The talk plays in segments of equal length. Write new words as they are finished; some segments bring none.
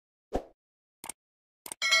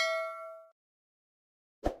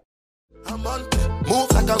Move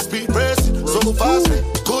like I'm speed racing, so fast,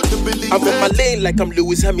 couldn't believe I'm on my lane like I'm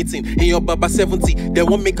Lewis Hamilton. In your baba 70, they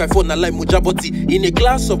won't make I phone like Mujaboti. In a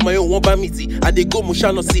class of my own one miti, I they go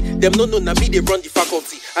Mushano see. Them no na me, they run the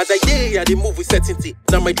faculty. As I they move with certainty.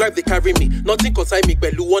 Now my drive they carry me. Nothing concern me,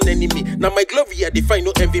 but one enemy. Now my glory they find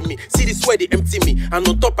no envy me. See this where they empty me. And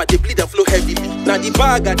on top they bleed and flow heavily. Now the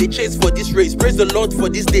bag they chase for this race. Praise the Lord for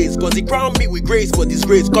these days. Cause he crown me with grace for this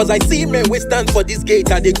race. Cause I see men we stand for this gate.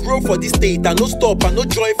 And they grow for this state. And no stop and no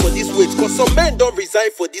join for this weight. Cause some men don't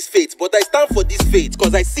resign for this fate. But I stand for this fate.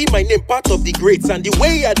 Cause I see my name part of the greats. And the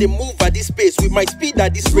way I they move at this pace. With my speed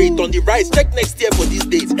at this rate. On the rise. Check next year for this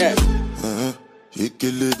date.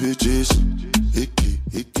 Hiki bitches.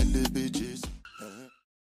 Hiki.